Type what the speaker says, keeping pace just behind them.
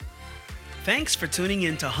Thanks for tuning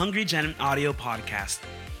in to Hungry Gen Audio Podcast.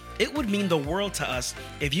 It would mean the world to us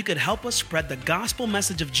if you could help us spread the gospel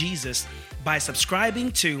message of Jesus by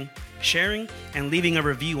subscribing to, sharing, and leaving a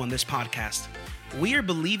review on this podcast. We are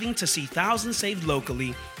believing to see thousands saved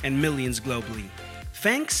locally and millions globally.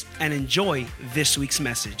 Thanks and enjoy this week's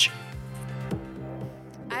message.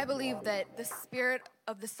 I believe that the Spirit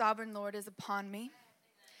of the Sovereign Lord is upon me,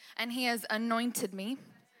 and He has anointed me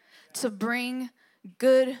to bring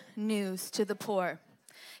good news to the poor.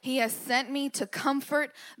 He has sent me to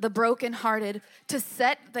comfort the brokenhearted, to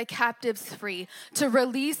set the captives free, to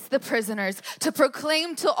release the prisoners, to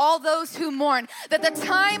proclaim to all those who mourn that the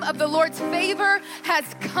time of the Lord's favor has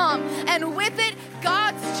come, and with it,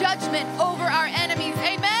 God's judgment over our enemies.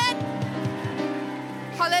 Amen.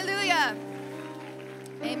 Hallelujah.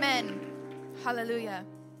 Amen. Hallelujah.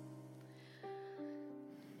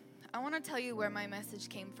 I want to tell you where my message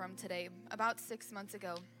came from today. About 6 months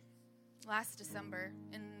ago, last December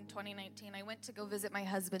in 2019, I went to go visit my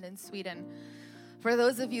husband in Sweden. For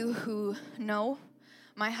those of you who know,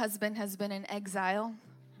 my husband has been in exile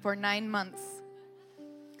for 9 months,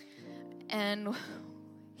 and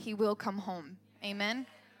he will come home. Amen?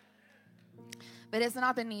 But it's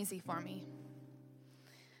not been easy for me.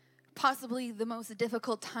 Possibly the most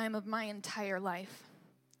difficult time of my entire life.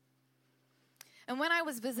 And when I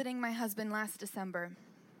was visiting my husband last December,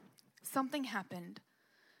 something happened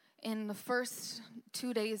in the first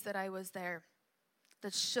 2 days that I was there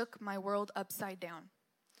that shook my world upside down.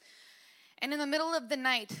 And in the middle of the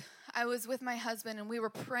night, I was with my husband and we were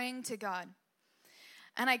praying to God.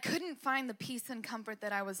 And I couldn't find the peace and comfort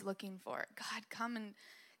that I was looking for. God, come and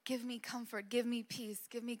give me comfort, give me peace,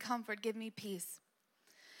 give me comfort, give me peace.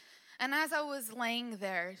 And as I was laying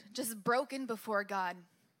there, just broken before God,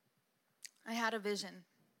 I had a vision.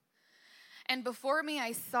 And before me,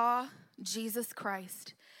 I saw Jesus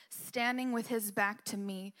Christ standing with his back to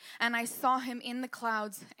me. And I saw him in the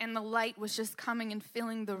clouds, and the light was just coming and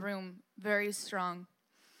filling the room very strong.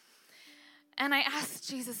 And I asked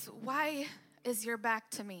Jesus, why is your back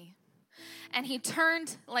to me? And he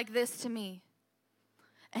turned like this to me.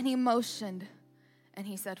 And he motioned, and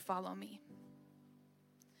he said, follow me.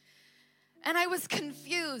 And I was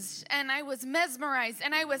confused, and I was mesmerized,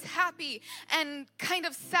 and I was happy and kind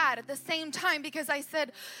of sad at the same time because I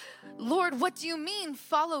said, Lord, what do you mean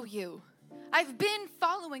follow you? I've been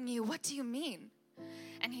following you. What do you mean?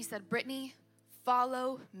 And he said, Brittany,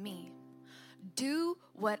 follow me. Do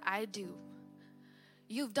what I do.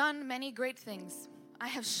 You've done many great things. I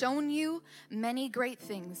have shown you many great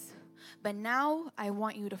things, but now I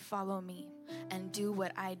want you to follow me and do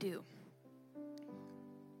what I do.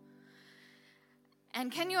 And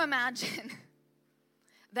can you imagine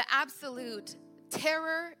the absolute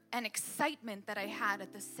terror and excitement that I had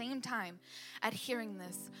at the same time at hearing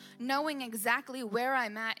this, knowing exactly where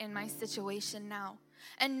I'm at in my situation now,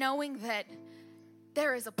 and knowing that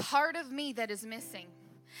there is a part of me that is missing,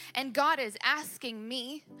 and God is asking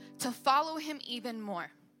me to follow him even more.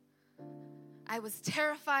 I was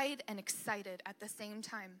terrified and excited at the same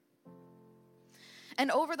time. And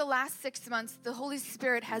over the last 6 months, the Holy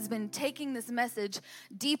Spirit has been taking this message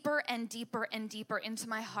deeper and deeper and deeper into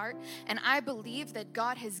my heart. And I believe that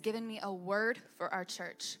God has given me a word for our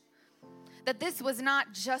church. That this was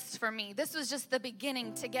not just for me. This was just the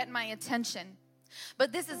beginning to get my attention.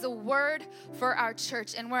 But this is a word for our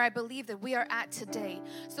church and where I believe that we are at today.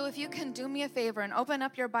 So if you can do me a favor and open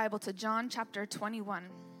up your Bible to John chapter 21.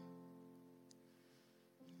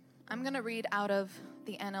 I'm going to read out of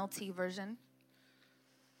the NLT version.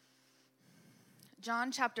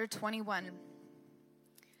 John chapter 21,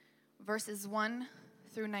 verses 1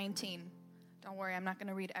 through 19. Don't worry, I'm not going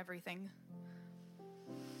to read everything.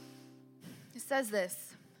 It says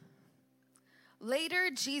this.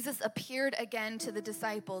 Later, Jesus appeared again to the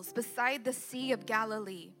disciples beside the Sea of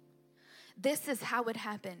Galilee. This is how it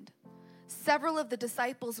happened. Several of the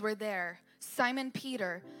disciples were there. Simon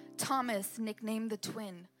Peter, Thomas, nicknamed the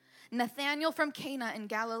twin, Nathanael from Cana in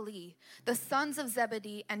Galilee, the sons of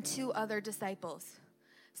Zebedee, and 2 other disciples.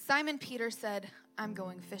 Simon Peter said, I'm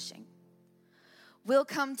going fishing. We'll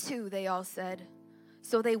come too, they all said.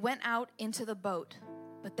 So they went out into the boat,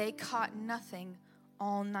 but they caught nothing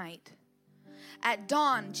all night. At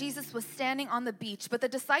dawn, Jesus was standing on the beach, but the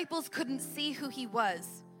disciples couldn't see who he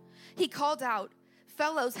was. He called out,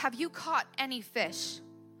 fellows, have you caught any fish?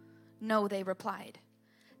 No, they replied.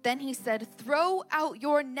 Then he said, throw out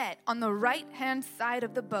your net on the right-hand side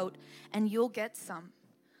of the boat and you'll get some.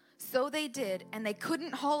 So they did, and they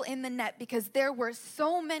couldn't haul in the net because there were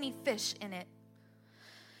so many fish in it.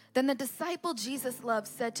 Then the disciple Jesus loved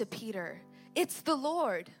said to Peter, it's the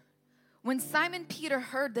Lord. When Simon Peter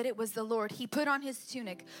heard that it was the Lord, he put on his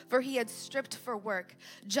tunic, for he had stripped for work,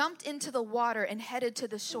 jumped into the water, and headed to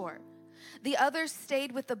the shore. The others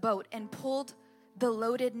stayed with the boat and pulled the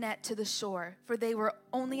loaded net to the shore, for they were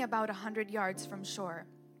only about 100 yards from shore.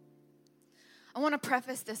 I want to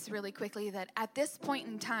preface this really quickly that at this point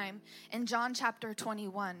in time, in John chapter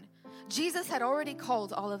 21, Jesus had already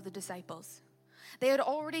called all of the disciples. They had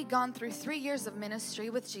already gone through 3 years of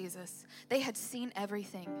ministry with Jesus. They had seen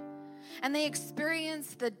everything. And they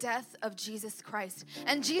experienced the death of Jesus Christ.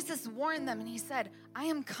 And Jesus warned them and he said, I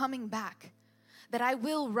am coming back, that I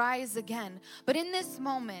will rise again. But in this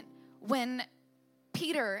moment, when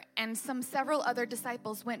Peter and several other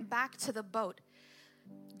disciples went back to the boat,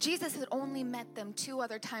 Jesus had only met them 2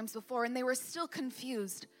 other times before, and they were still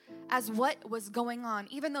confused as what was going on,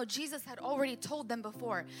 even though Jesus had already told them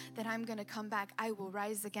before that I'm going to come back, I will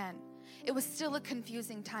rise again. It was still a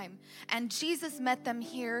confusing time, and Jesus met them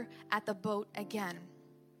here at the boat again.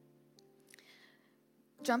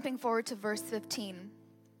 Jumping forward to verse 15.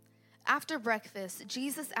 After breakfast,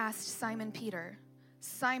 Jesus asked Simon Peter,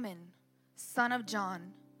 Simon, son of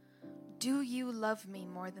John, do you love me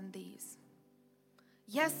more than these?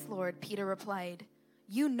 Yes, Lord, Peter replied.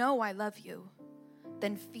 You know I love you.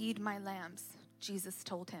 Then feed my lambs, Jesus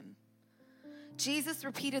told him. Jesus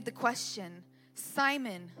repeated the question,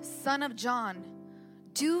 Simon, son of John,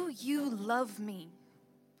 do you love me?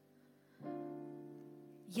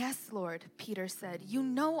 Yes, Lord, Peter said. You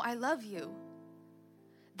know I love you.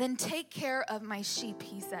 Then take care of my sheep,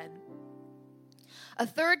 he said. A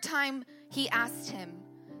third time he asked him,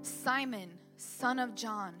 Simon, son of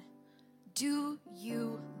John, do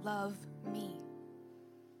you love me?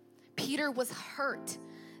 Peter was hurt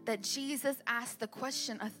that Jesus asked the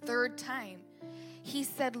question a third time. He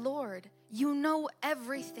said, Lord, you know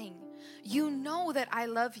everything. You know that I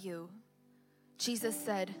love you. Jesus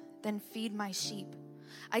said, then feed my sheep.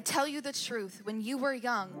 I tell you the truth, when you were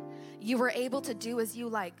young, you were able to do as you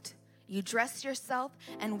liked. You dressed yourself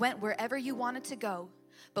and went wherever you wanted to go.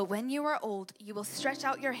 But when you are old, you will stretch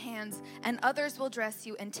out your hands, and others will dress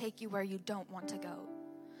you and take you where you don't want to go.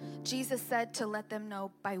 Jesus said to let them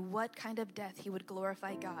know by what kind of death he would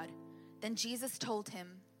glorify God. Then Jesus told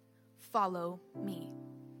him, follow me.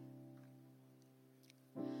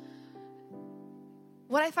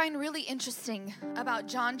 What I find really interesting about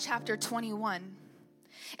John chapter 21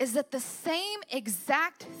 is that the same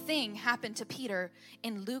exact thing happened to Peter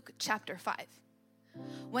in Luke chapter 5.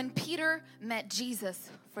 When Peter met Jesus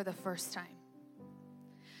for the first time.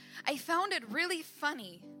 I found it really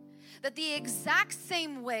funny that the exact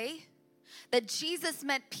same way that Jesus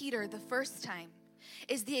met Peter the first time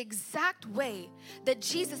is the exact way that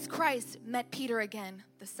Jesus Christ met Peter again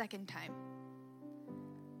the second time.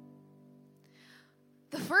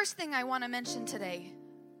 The first thing I want to mention today,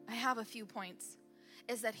 I have a few points,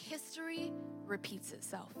 is that history repeats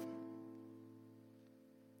itself.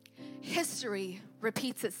 History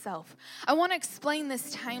repeats itself. I want to explain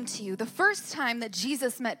this time to you. The first time that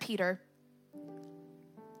Jesus met Peter,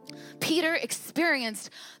 Peter experienced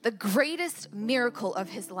the greatest miracle of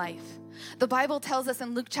his life. The Bible tells us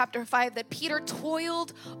in Luke chapter 5 that Peter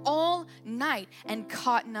toiled all night and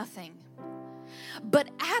caught nothing. But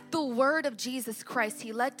at the word of Jesus Christ,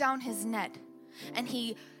 he let down his net and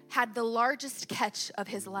he had the largest catch of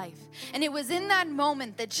his life. And it was in that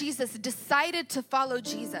moment that Jesus decided to follow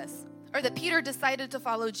Jesus, or that Peter decided to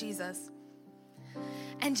follow Jesus.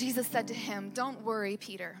 And Jesus said to him, don't worry,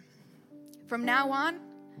 Peter. From now on,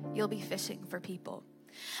 you'll be fishing for people.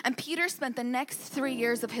 And Peter spent the next 3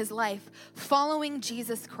 years of his life following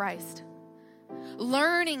Jesus Christ,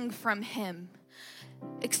 learning from him,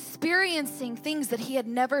 experiencing things that he had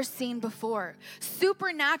never seen before,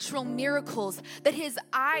 supernatural miracles that his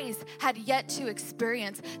eyes had yet to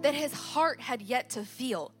experience, that his heart had yet to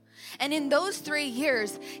feel. And in those 3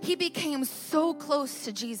 years, he became so close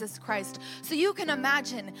to Jesus Christ. So you can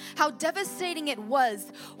imagine how devastating it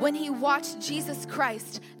was when he watched Jesus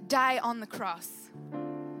Christ die on the cross.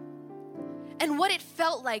 And what it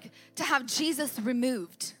felt like to have Jesus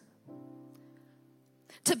removed,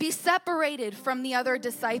 to be separated from the other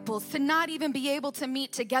disciples, to not even be able to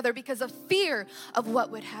meet together because of fear of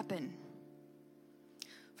what would happen.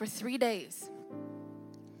 For 3 days.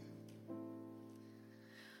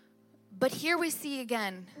 But here we see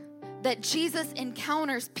again that Jesus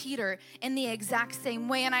encounters Peter in the exact same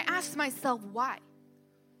way. And I asked myself, why?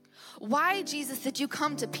 Why, Jesus, did you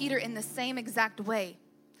come to Peter in the same exact way?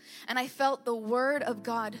 And I felt the word of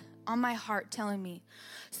God on my heart telling me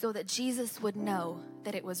so that Jesus would know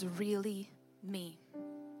that it was really me.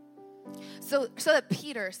 So that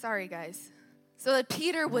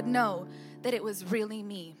Peter would know that it was really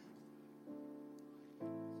me.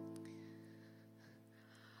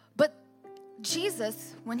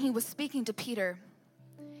 Jesus, when he was speaking to Peter,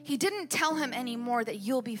 he didn't tell him anymore that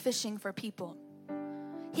you'll be fishing for people.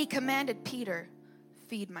 He commanded Peter,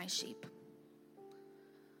 feed my sheep.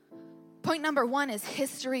 Point number 1 is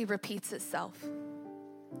history repeats itself.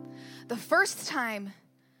 The first time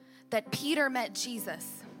that Peter met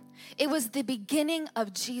Jesus, it was the beginning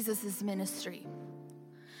of Jesus' ministry.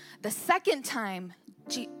 The second time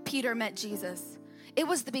Peter met Jesus, it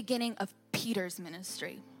was the beginning of Peter's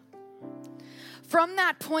ministry. From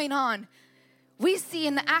that point on, we see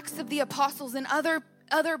in the Acts of the Apostles and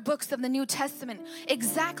other books of the New Testament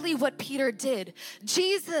exactly what Peter did.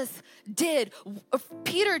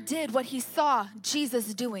 Peter did what he saw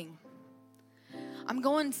Jesus doing. I'm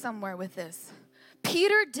going somewhere with this.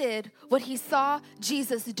 Peter did what he saw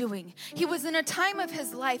Jesus doing. He was in a time of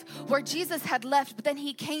his life where Jesus had left, but then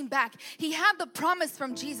he came back. He had the promise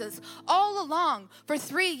from Jesus all along for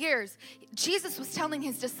 3 years. Jesus was telling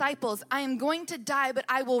his disciples, I am going to die, but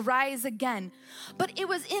I will rise again. But it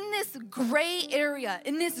was in this gray area,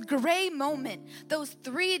 in this gray moment, those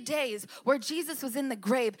 3 days where Jesus was in the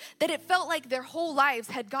grave, that it felt like their whole lives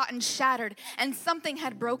had gotten shattered and something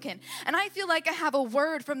had broken. And I feel like I have a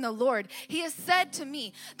word from the Lord. He has said to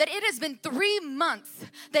me that it has been 3 months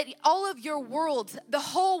that all of your worlds, the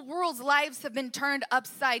whole world's lives have been turned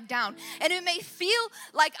upside down. And it may feel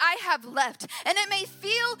like I have left. And it may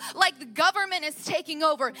feel like the government is taking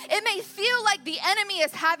over. It may feel like the enemy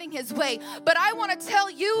is having his way. But I want to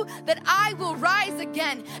tell you that I will rise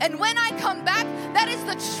again. And when I come back, that is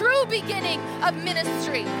the true beginning of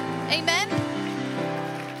ministry. Amen.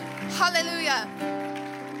 Hallelujah.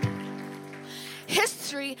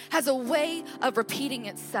 History has a way of repeating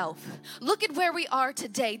itself. Look at where we are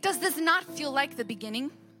today. Does this not feel like the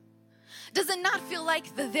beginning? Does it not feel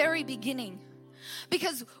like the very beginning?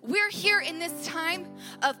 Because we're here in this time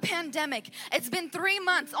of pandemic. It's been 3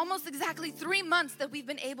 months, almost exactly 3 months that we've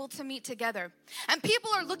been able to meet together. And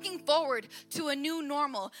people are looking forward to a new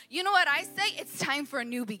normal. You know what I say? It's time for a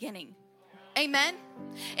new beginning. Amen?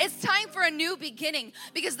 It's time for a new beginning.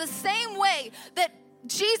 Because the same way that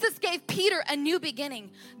Jesus gave Peter a new beginning,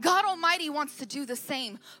 God Almighty wants to do the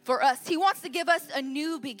same for us. He wants to give us a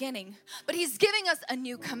new beginning, but He's giving us a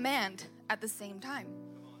new command at the same time.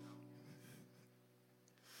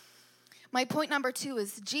 My point number 2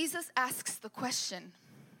 is Jesus asks the question.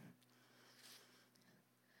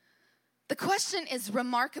 The question is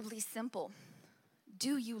remarkably simple.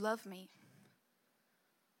 Do you love me?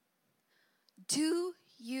 Do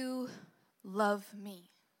you love me?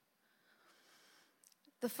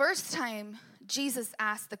 The first time Jesus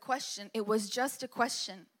asked the question, it was just a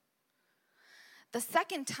question. The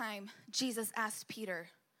second time Jesus asked Peter,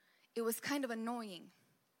 it was kind of annoying.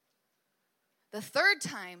 The third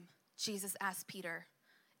time Jesus asked Peter,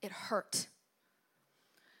 it hurt.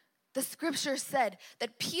 The scripture said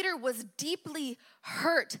that Peter was deeply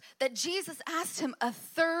hurt, that Jesus asked him a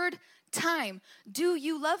third time, do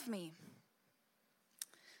you love me?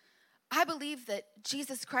 I believe that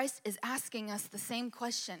Jesus Christ is asking us the same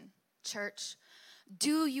question, church.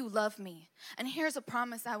 Do you love me? And here's a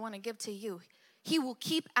promise I want to give to you. He will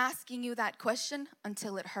keep asking you that question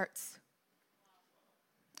until it hurts.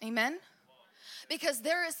 Amen? Because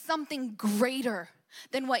there is something greater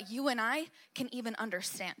than what you and I can even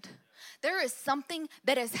understand. There is something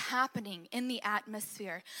that is happening in the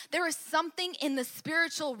atmosphere. There is something in the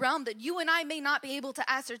spiritual realm that you and I may not be able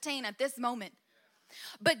to ascertain at this moment.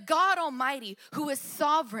 But God Almighty, who is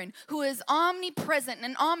sovereign, who is omnipresent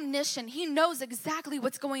and omniscient, He knows exactly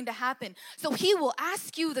what's going to happen. So He will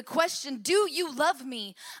ask you the question, do you love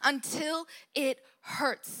me, until it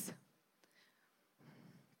hurts?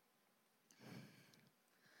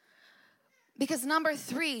 Because number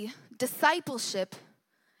 3, discipleship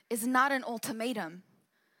is not an ultimatum,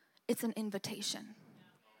 it's an invitation.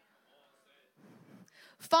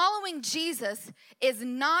 Following Jesus is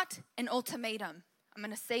not an ultimatum. I'm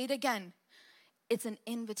going to say it again. It's an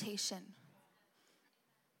invitation.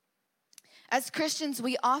 As Christians,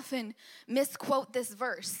 we often misquote this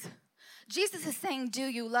verse. Jesus is saying, do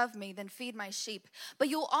you love me? Then feed my sheep. But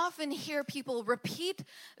you'll often hear people repeat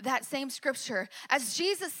that same scripture as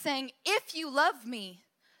Jesus saying, if you love me,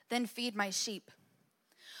 then feed my sheep.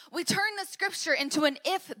 We turn the scripture into an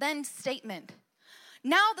if-then statement.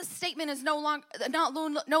 Now the statement is no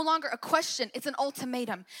longer a question, it's an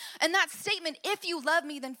ultimatum. And that statement, if you love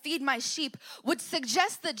me, then feed my sheep, would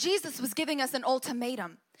suggest that Jesus was giving us an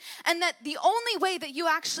ultimatum. And that the only way that you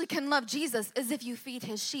actually can love Jesus is if you feed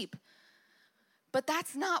His sheep. But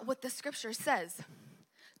that's not what the scripture says.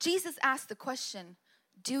 Jesus asked the question,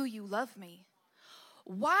 do you love me?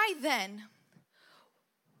 Why then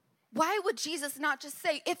Why would Jesus not just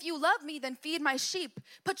say, if you love me, then feed my sheep.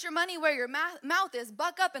 Put your money where your mouth is.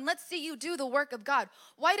 Buck up and let's see you do the work of God.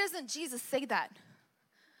 Why doesn't Jesus say that?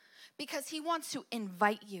 Because he wants to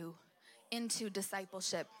invite you into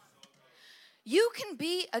discipleship. You can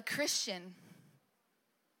be a Christian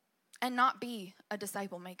and not be a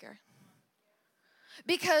disciple maker.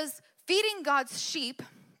 Because feeding God's sheep,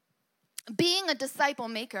 being a disciple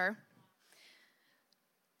maker,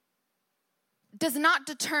 does not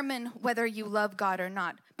determine whether you love God or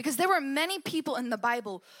not. Because there were many people in the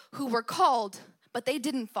Bible who were called, but they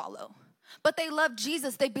didn't follow. But they loved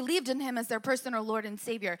Jesus. They believed in him as their personal Lord and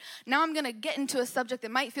Savior. Now I'm going to get into a subject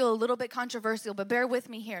that might feel a little bit controversial, but bear with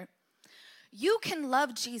me here. You can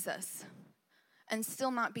love Jesus and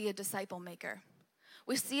still not be a disciple maker.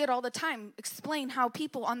 We see it all the time. Explain how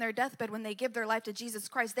people on their deathbed, when they give their life to Jesus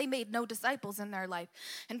Christ, they made no disciples in their life.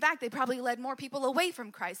 In fact, they probably led more people away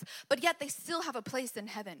from Christ, but yet they still have a place in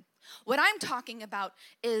heaven. What I'm talking about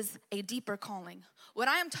is a deeper calling. What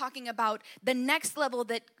I am talking about, the next level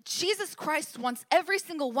that Jesus Christ wants every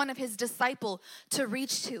single one of his disciple to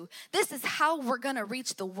reach to. This is how we're going to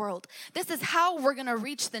reach the world. This is how we're going to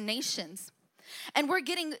reach the nations. And we're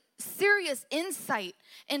getting serious insight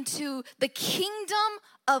into the kingdom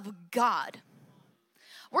of God.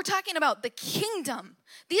 We're talking about the kingdom.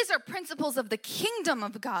 These are principles of the kingdom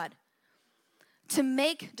of God to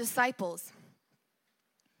make disciples.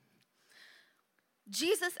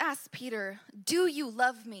 Jesus asked Peter, "Do you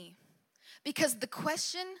love me?" Because the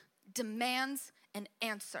question demands an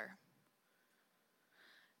answer.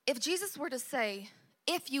 If Jesus were to say,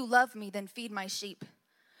 "If you love me, then feed my sheep,"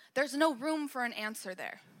 there's no room for an answer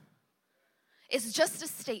there. It's just a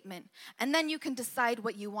statement, and then you can decide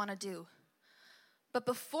what you want to do. But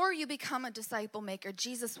before you become a disciple maker,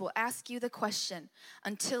 Jesus will ask you the question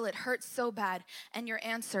until it hurts so bad, and your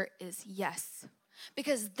answer is yes.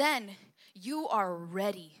 Because then you are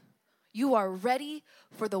ready. You are ready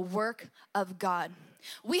for the work of God.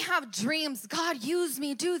 We have dreams. God, use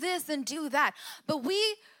me, do this and do that. But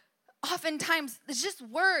we oftentimes, it's just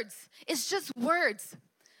words. It's just words.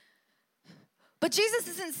 But Jesus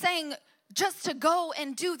isn't saying just to go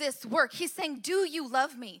and do this work. He's saying, do you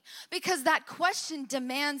love me? Because that question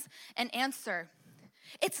demands an answer.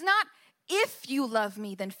 It's not, if you love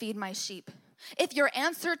me, then feed my sheep. If your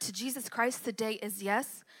answer to Jesus Christ today is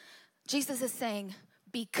yes, Jesus is saying,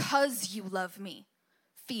 because you love me,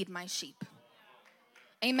 feed my sheep.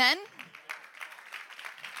 Amen?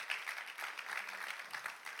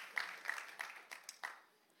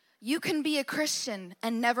 You can be a Christian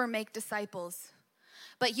and never make disciples,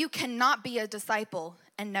 but you cannot be a disciple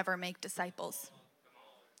and never make disciples.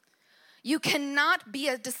 You cannot be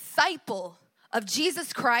a disciple of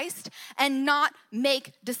Jesus Christ and not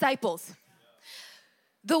make disciples.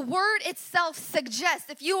 The word itself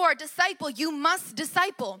suggests if you are a disciple, you must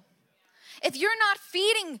disciple. If you're not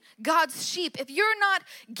feeding God's sheep, if you're not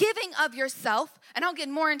giving of yourself, and I'll get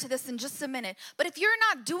more into this in just a minute, but if you're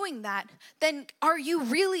not doing that, then are you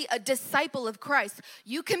really a disciple of Christ?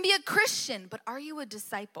 You can be a Christian, but are you a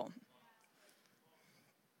disciple?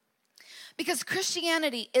 Because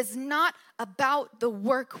Christianity is not about the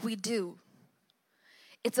work we do.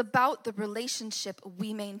 It's about the relationship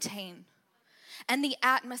we maintain and the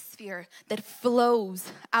atmosphere that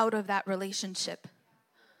flows out of that relationship.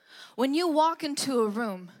 When you walk into a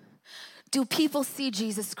room, do people see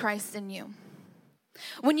Jesus Christ in you?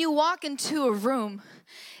 When you walk into a room,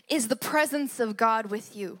 is the presence of God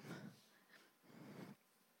with you?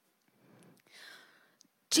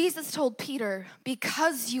 Jesus told Peter,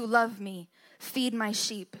 because you love me, feed my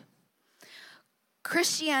sheep.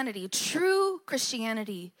 Christianity, true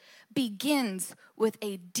Christianity, begins with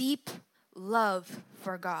a deep love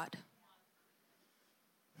for God.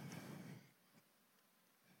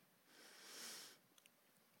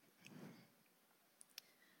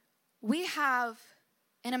 We have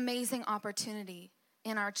an amazing opportunity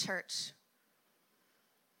in our church.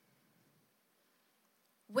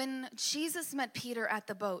 When Jesus met Peter at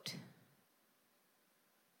the boat,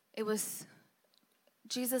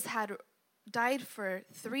 Jesus had died for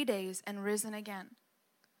 3 days and risen again.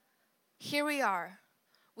 Here we are.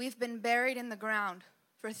 We've been buried in the ground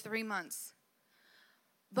for 3 months,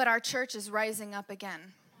 but our church is rising up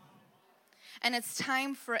again. And it's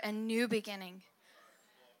time for a new beginning.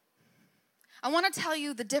 I want to tell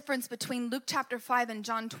you the difference between Luke chapter 5 and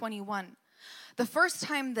John 21. The first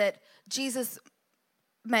time that Jesus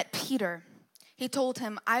met Peter, he told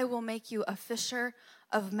him, I will make you a fisher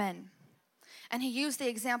of men. And he used the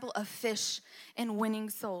example of fish in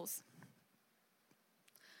winning souls.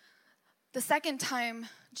 The second time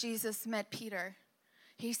Jesus met Peter,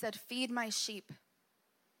 he said, feed my sheep.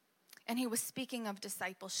 And he was speaking of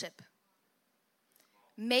discipleship,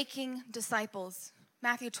 making disciples.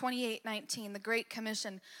 Matthew 28:19, the Great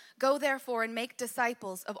Commission. Go therefore and make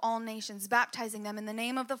disciples of all nations, baptizing them in the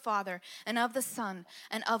name of the Father and of the Son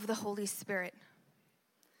and of the Holy Spirit.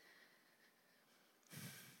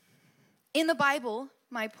 In the Bible,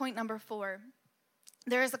 my point number 4,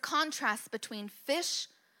 there is a contrast between fish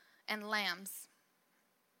and lambs.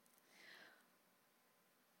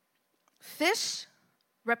 Fish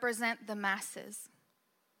represent the masses.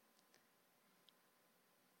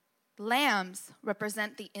 Lambs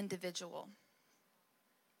represent the individual.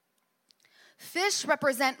 Fish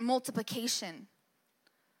represent multiplication.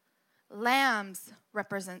 Lambs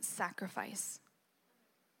represent sacrifice.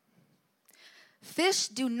 Fish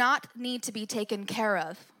do not need to be taken care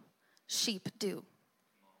of. Sheep do.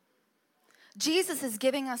 Jesus is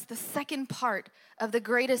giving us the second part of the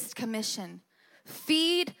greatest commission.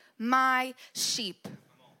 Feed my sheep.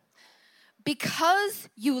 Because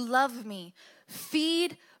you love me,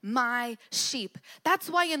 feed my sheep. That's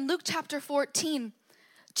why in Luke chapter 14,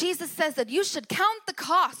 Jesus says that you should count the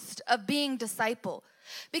cost of being disciple.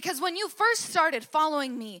 Because when you first started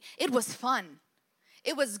following me, it was fun.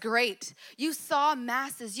 It was great. You saw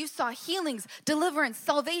masses. You saw healings, deliverance,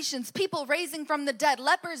 salvations, people raising from the dead,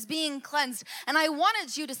 lepers being cleansed. And I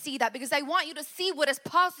wanted you to see that because I want you to see what is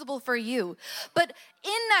possible for you. But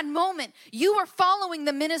in that moment, you were following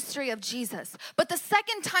the ministry of Jesus. But the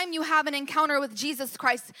second time you have an encounter with Jesus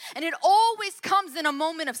Christ, and it always comes in a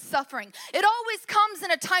moment of suffering. It always comes in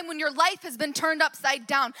a time when your life has been turned upside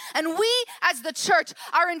down. And we as the church,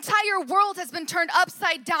 our entire world has been turned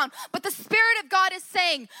upside down. But the Spirit of God is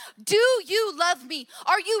saying, do you love me?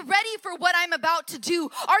 Are you ready for what I'm about to do?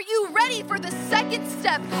 Are you ready for the second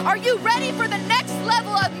step? Are you ready for the next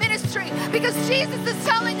level of ministry? Because Jesus is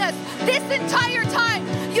telling us this entire time,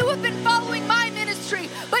 you have been following my ministry,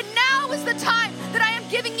 but now is the time that I am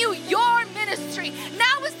giving you your ministry.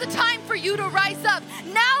 Now is the time for you to rise up.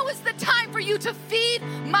 Now is the time for you to feed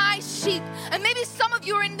my sheep. And maybe some of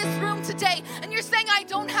you are in this room today and you're saying, I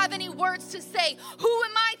don't have any words to say. Who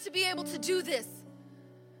am I to be able to do this?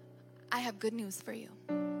 I have good news for you.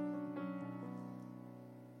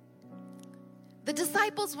 The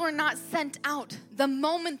disciples were not sent out the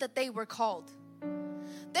moment that they were called.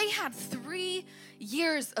 They had 3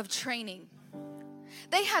 years of training.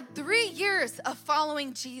 They had 3 years of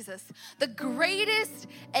following Jesus, the greatest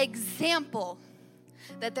example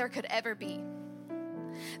that there could ever be.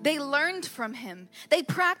 They learned from him. They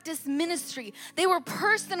practiced ministry. They were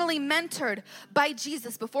personally mentored by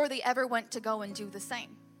Jesus before they ever went to go and do the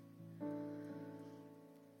same.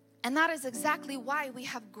 And that is exactly why we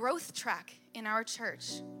have Growth Track in our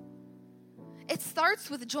church. It starts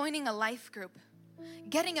with joining a life group,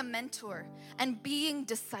 getting a mentor, and being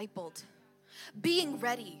discipled, being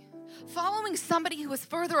ready, following somebody who is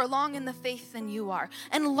further along in the faith than you are,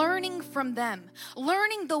 and learning from them,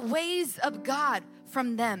 learning the ways of God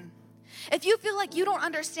from them. If you feel like you don't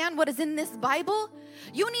understand what is in this Bible,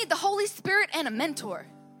 you need the Holy Spirit and a mentor.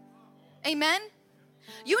 Amen?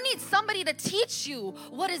 You need somebody to teach you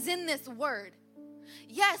what is in this word.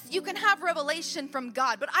 Yes, you can have revelation from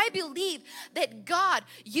God, but I believe that God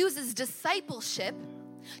uses discipleship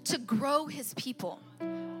to grow his people,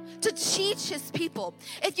 to teach his people.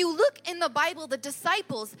 If you look in the Bible, the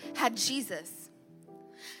disciples had Jesus.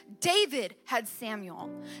 David had Samuel.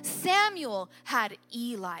 Samuel had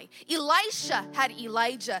Eli. Elisha had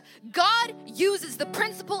Elijah. God uses the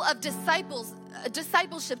principle of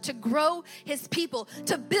discipleship to grow his people,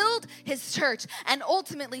 to build his church, and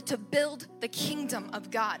ultimately to build the kingdom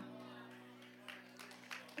of God.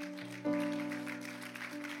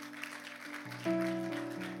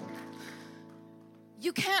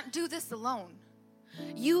 You can't do this alone.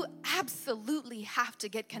 You absolutely have to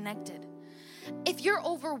get connected. If you're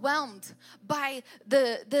overwhelmed by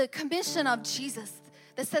the commission of Jesus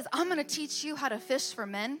that says, I'm going to teach you how to fish for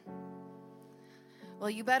men, well,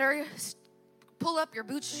 you better pull up your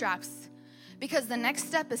bootstraps, because the next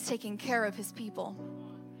step is taking care of his people.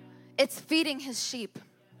 It's feeding his sheep.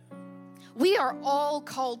 We are all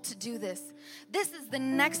called to do this. This is the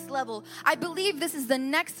next level. I believe this is the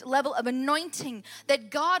next level of anointing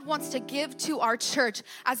that God wants to give to our church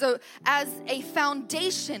as a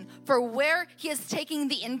foundation for where he is taking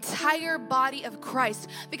the entire body of Christ.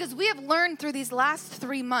 Because we have learned through these last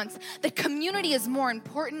 3 months that community is more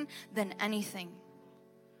important than anything.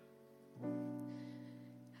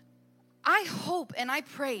 I hope and I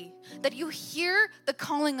pray that you hear the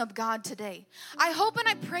calling of God today. I hope and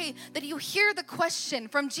I pray that you hear the question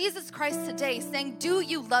from Jesus Christ today saying, do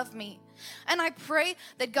you love me? And I pray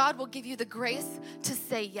that God will give you the grace to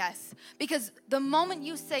say yes. Because the moment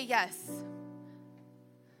you say yes,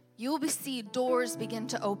 you will see doors begin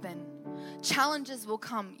to open. Challenges will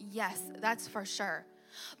come, yes, that's for sure.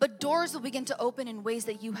 But doors will begin to open in ways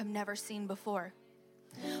that you have never seen before.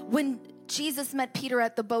 When Jesus met Peter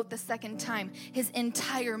at the boat the second time, his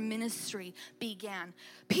entire ministry began.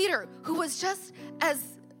 Peter, who was just as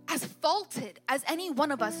faulted as any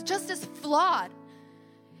one of us, just as flawed,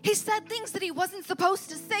 he said things that he wasn't supposed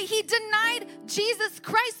to say. He denied Jesus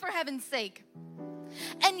Christ, for heaven's sake.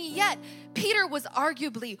 And yet, Peter was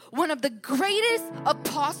arguably one of the greatest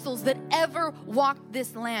apostles that ever walked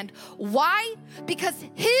this land. Why? Because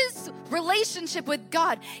his relationship with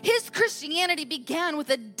God, his Christianity began with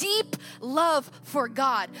a deep love for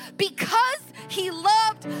God. Because he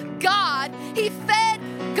loved God, he fed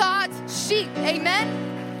God's sheep. Amen?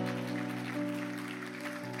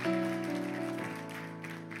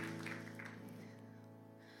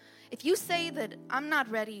 If you say that I'm not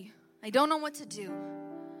ready, I don't know what to do,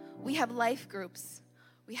 we have life groups.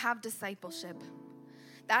 We have discipleship.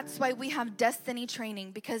 That's why we have destiny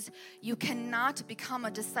training, because you cannot become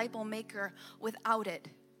a disciple maker without it.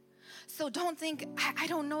 So don't think, I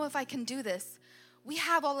don't know if I can do this. We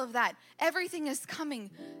have all of that. Everything is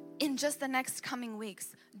coming in just the next coming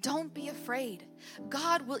weeks. Don't be afraid.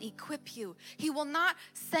 God will equip you. He will not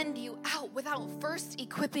send you out without first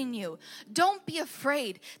equipping you. Don't be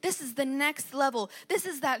afraid. This is the next level. This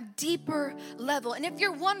is that deeper level. And if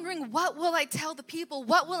you're wondering, what will I tell the people?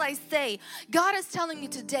 What will I say? God is telling you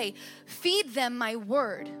today, feed them my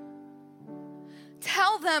word.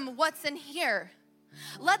 Tell them what's in here.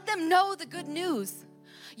 Let them know the good news.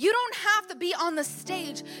 You don't have to be on the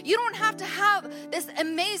stage. You don't have to have this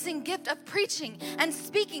amazing gift of preaching and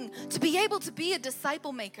speaking to be able to be a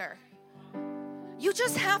disciple maker. You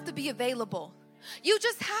just have to be available. You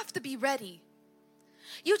just have to be ready.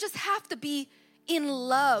 You just have to be in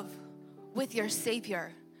love with your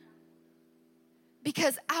Savior.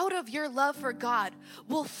 Because out of your love for God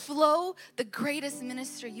will flow the greatest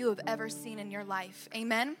ministry you have ever seen in your life.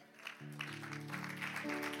 Amen?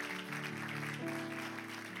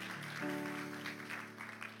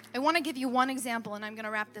 I want to give you one example, and I'm going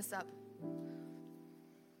to wrap this up.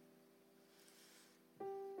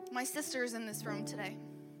 My sister is in this room today.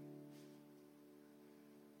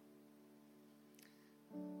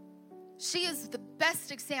 She is the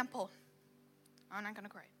best example. I'm not going to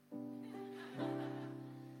cry.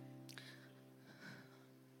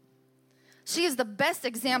 She is the best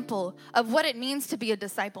example of what it means to be a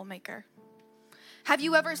disciple maker. Have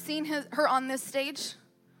you ever seen her on this stage?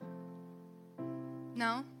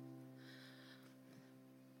 No?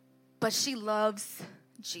 But she loves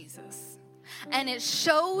Jesus. And it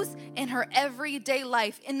shows in her everyday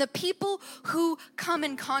life, in the people who come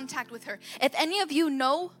in contact with her. If any of you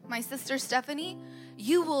know my sister Stephanie,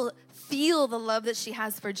 you will feel the love that she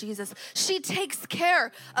has for Jesus. She takes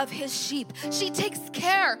care of his sheep. She takes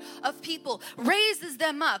care of people, raises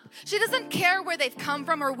them up. She doesn't care where they've come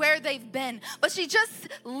from or where they've been, but she just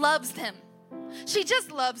loves them. She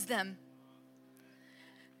just loves them.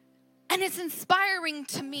 And it's inspiring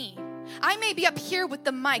to me. I may be up here with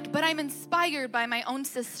the mic, but I'm inspired by my own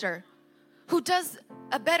sister who does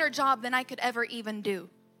a better job than I could ever even do.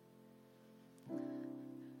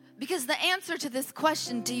 Because the answer to this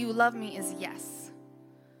question, do you love me, is yes.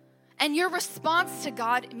 And your response to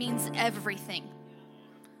God means everything.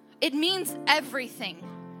 It means everything.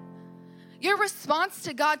 Your response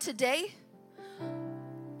to God today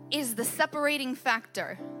is the separating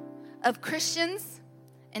factor of Christians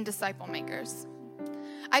and disciple makers.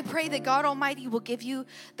 I pray that God Almighty will give you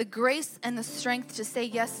the grace and the strength to say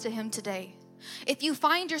yes to him today. If you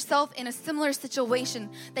find yourself in a similar situation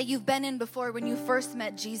that you've been in before when you first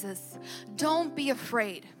met Jesus, don't be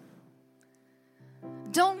afraid.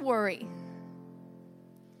 Don't worry.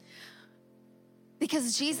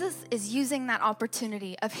 Because Jesus is using that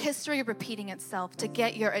opportunity of history repeating itself to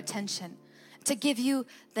get your attention, to give you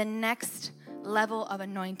the next level of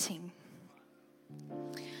anointing.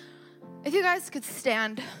 If you guys could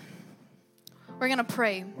stand, we're going to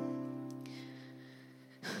pray.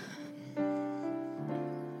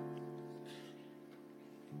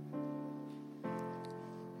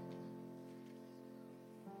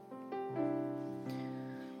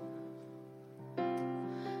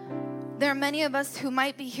 There are many of us who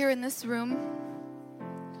might be here in this room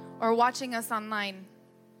or watching us online.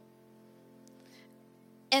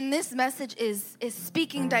 And this message is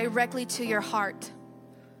speaking directly to your heart.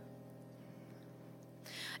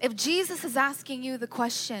 If Jesus is asking you the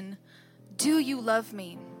question, do you love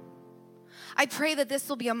me? I pray that this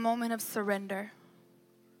will be a moment of surrender.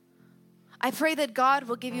 I pray that God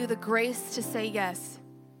will give you the grace to say yes.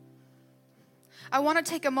 I want to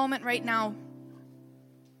take a moment right now,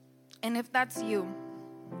 and if that's you,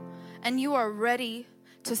 and you are ready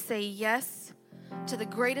to say yes to the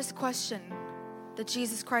greatest question that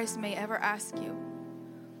Jesus Christ may ever ask you,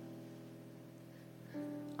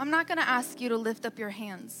 I'm not going to ask you to lift up your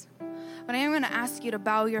hands, but I am going to ask you to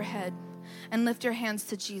bow your head and lift your hands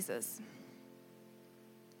to Jesus.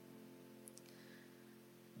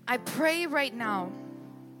 I pray right now,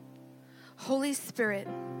 Holy Spirit,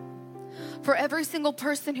 for every single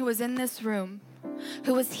person who is in this room,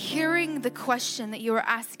 who is hearing the question that you are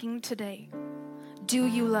asking today, do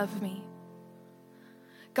you love me?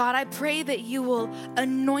 God, I pray that you will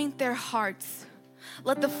anoint their hearts.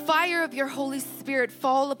 Let the fire of your Holy Spirit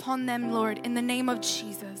fall upon them, Lord, in the name of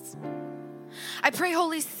Jesus. I pray,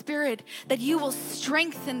 Holy Spirit, that you will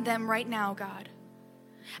strengthen them right now, God,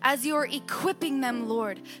 as you are equipping them,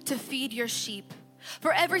 Lord, to feed your sheep.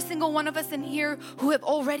 For every single one of us in here who have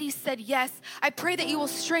already said yes, I pray that you will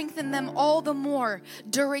strengthen them all the more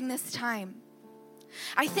during this time.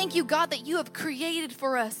 I thank you, God, that you have created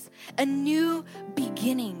for us a new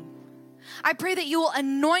beginning. I pray that you will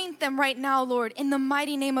anoint them right now, Lord, in the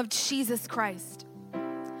mighty name of Jesus Christ.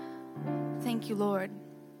 Thank you, Lord.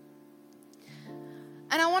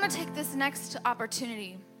 And I want to take this next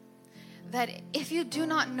opportunity that if you do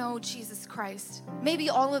not know Jesus Christ, maybe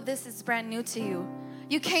all of this is brand new to you.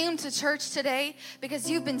 You came to church today because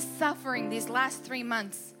you've been suffering these last 3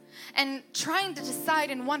 months and trying to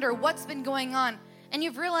decide and wonder what's been going on, and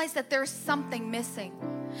you've realized that there's something missing.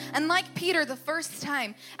 And like Peter the first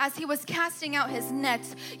time, as he was casting out his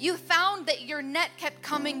nets, you found that your net kept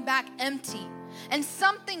coming back empty and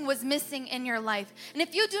something was missing in your life. And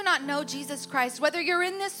if you do not know Jesus Christ, whether you're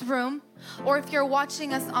in this room or if you're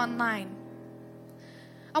watching us online,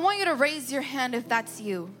 I want you to raise your hand if that's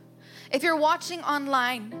you. If you're watching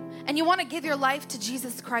online and you want to give your life to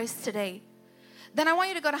Jesus Christ today, then I want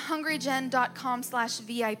you to go to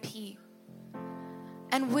hungrygen.com/VIP.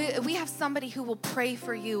 And we have somebody who will pray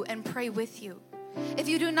for you and pray with you. If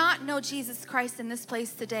you do not know Jesus Christ in this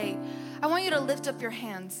place today, I want you to lift up your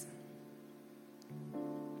hands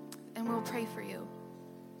and we'll pray for you.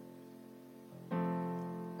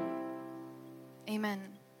 Amen.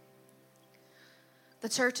 The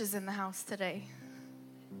church is in the house today.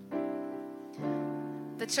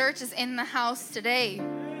 The church is in the house today.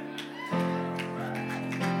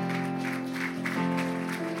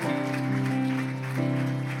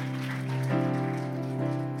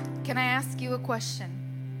 Can I ask you a question?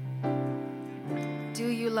 Do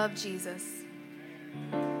you love Jesus?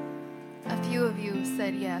 A few of you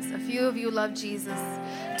said yes. A few of you love Jesus.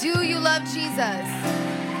 Do you love Jesus?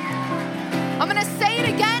 I'm going to say it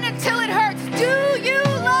again until it hurts. Do you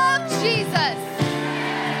love Jesus?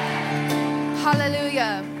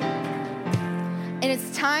 Hallelujah. And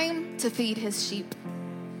it's time to feed his sheep.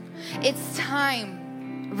 It's time.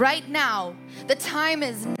 Right now. The time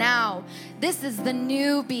is now. This is the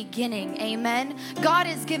new beginning. Amen. God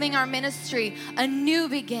is giving our ministry a new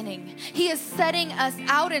beginning. He is setting us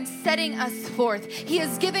out and setting us forth. He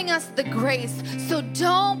is giving us the grace. So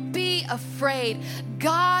don't be afraid.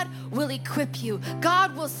 God will equip you.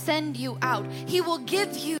 God will send you out. He will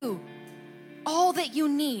give you all that you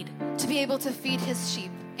need to be able to feed his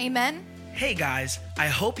sheep. Amen. Hey guys, I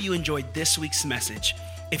hope you enjoyed this week's message.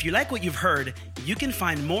 If you like what you've heard, you can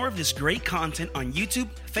find more of this great content on YouTube,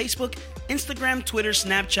 Facebook, Instagram, Twitter,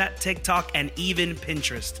 Snapchat, TikTok, and even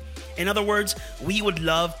Pinterest. In other words, we would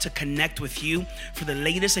love to connect with you for the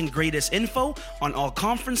latest and greatest info on all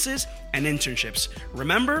conferences and internships.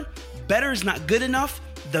 Remember, better is not good enough.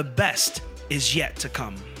 The best is yet to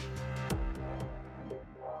come.